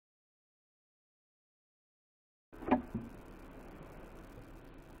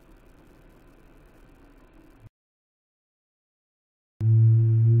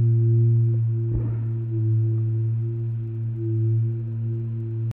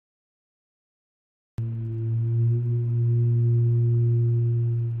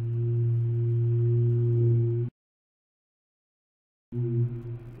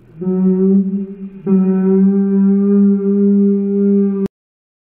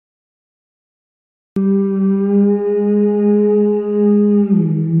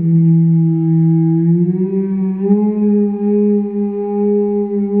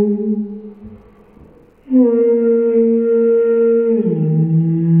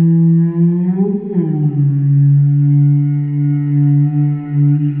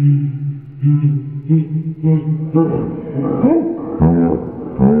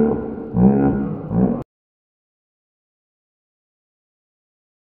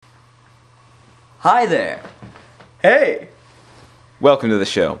Hi there. Hey! Welcome to the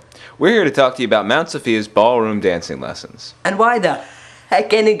show. We're here to talk to you about Mount Sophia's ballroom dancing lessons. And why the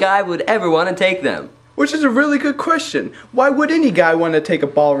heck any guy would ever want to take them? Which is a really good question. Why would any guy want to take a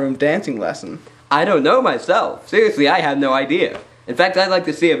ballroom dancing lesson? I don't know myself. Seriously, I have no idea. In fact, I'd like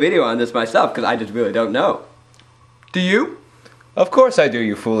to see a video on this myself because I just really don't know. Do you? Of course I do,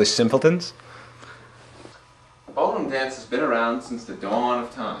 you foolish simpletons. Ballroom dance has been around since the dawn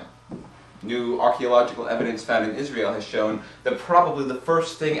of time. New archaeological evidence found in Israel has shown that probably the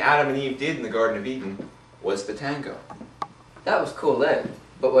first thing Adam and Eve did in the Garden of Eden was the tango. That was cool then.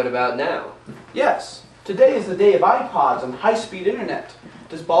 But what about now? Yes. Today is the day of iPods and high-speed internet.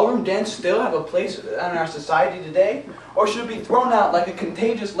 Does ballroom dance still have a place in our society today? Or should it be thrown out like a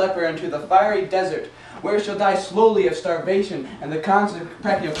contagious leper into the fiery desert, where it shall die slowly of starvation and the consequent...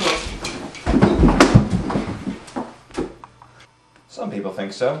 Some people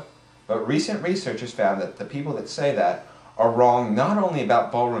think so, but recent research has found that the people that say that are wrong not only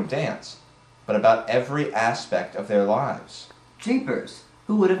about ballroom dance, but about every aspect of their lives. Jeepers.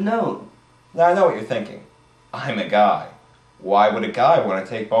 Who would have known? Now I know what you're thinking. I'm a guy. Why would a guy want to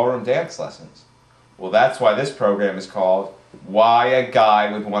take ballroom dance lessons? Well, that's why this program is called Why a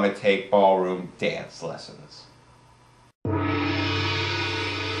Guy Would Want to Take Ballroom Dance Lessons.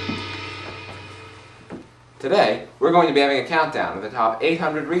 Today, we're going to be having a countdown of the top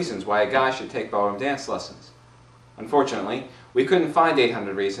 800 reasons why a guy should take ballroom dance lessons. Unfortunately, we couldn't find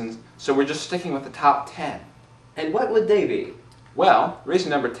 800 reasons, so we're just sticking with the top 10. And what would they be? Well, reason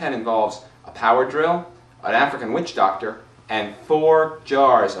number 10 involves a power drill, an African witch doctor, and 4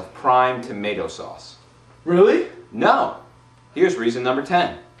 jars of prime tomato sauce. Really? No! Here's reason number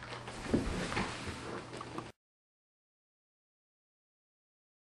 10.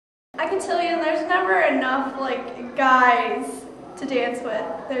 I can tell you there's never enough guys to dance with.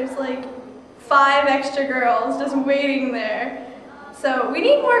 There's 5 extra girls just waiting there. So we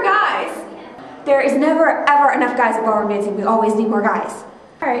need more guys. There is never ever enough guys at ballroom dancing. We always need more guys.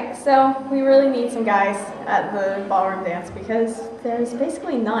 Alright, so we really need some guys at the ballroom dance because there's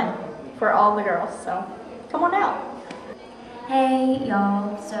basically none for all the girls, so come on out. Hey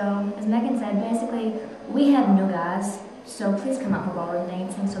y'all, so as Megan said, basically we have no guys, so please come out for ballroom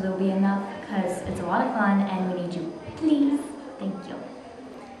dancing so there will be enough because it's a lot of fun and we need you. Please. Thank you.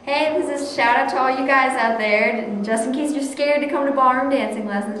 Hey, this is a shout out to all you guys out there. Just in case you're scared to come to ballroom dancing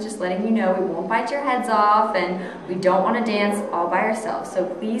lessons, just letting you know we won't bite your heads off and we don't want to dance all by ourselves. So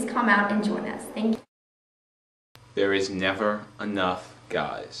please come out and join us. Thank you. There is never enough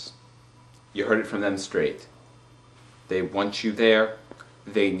guys. You heard it from them straight. They want you there,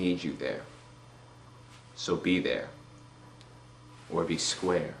 they need you there. So be there. Or be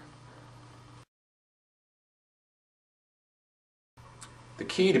square. The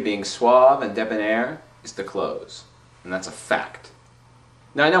key to being suave and debonair is the clothes, and that's a fact.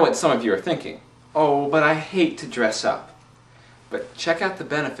 Now I know what some of you are thinking. Oh, but I hate to dress up. But check out the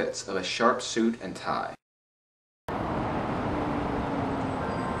benefits of a sharp suit and tie.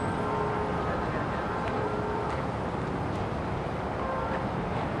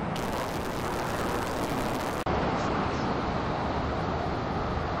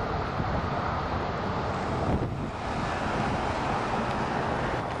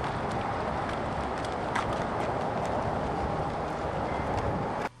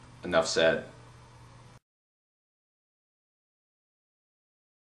 Enough said.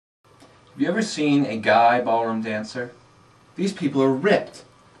 Have you ever seen a guy ballroom dancer? These people are ripped.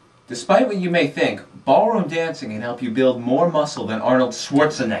 Despite what you may think, ballroom dancing can help you build more muscle than Arnold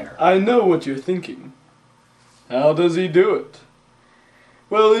Schwarzenegger. I know what you're thinking. How does he do it?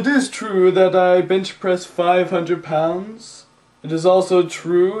 Well, it is true that I bench press 500 pounds. It is also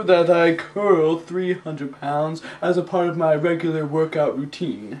true that I curl 300 pounds as a part of my regular workout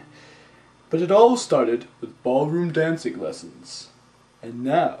routine. But it all started with ballroom dancing lessons. And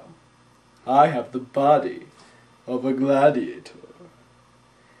now, I have the body of a gladiator.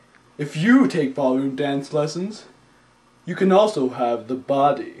 If you take ballroom dance lessons, you can also have the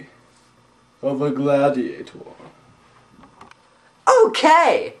body of a gladiator.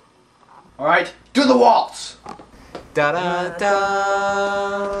 Okay! Alright, do the waltz! Da da da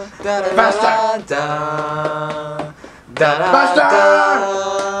da da Faster! da da Faster!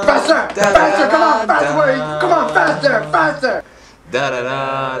 Faster! Faster! Come on, faster! Come on, faster! Faster! da da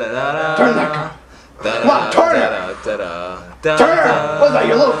da da da. Turn that girl! Come on, turn her! Turn her! What's that,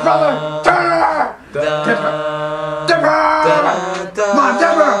 your little brother? Turn her! Dip her! Dip her! Come on,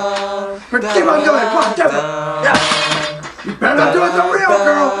 dip her! Keep on doing it! Come on, dip her! Yeah! You better not do it the real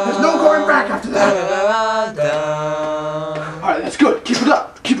girl! There's no going back after that! Alright, that's good. Keep it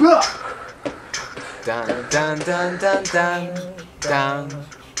up! Keep it up!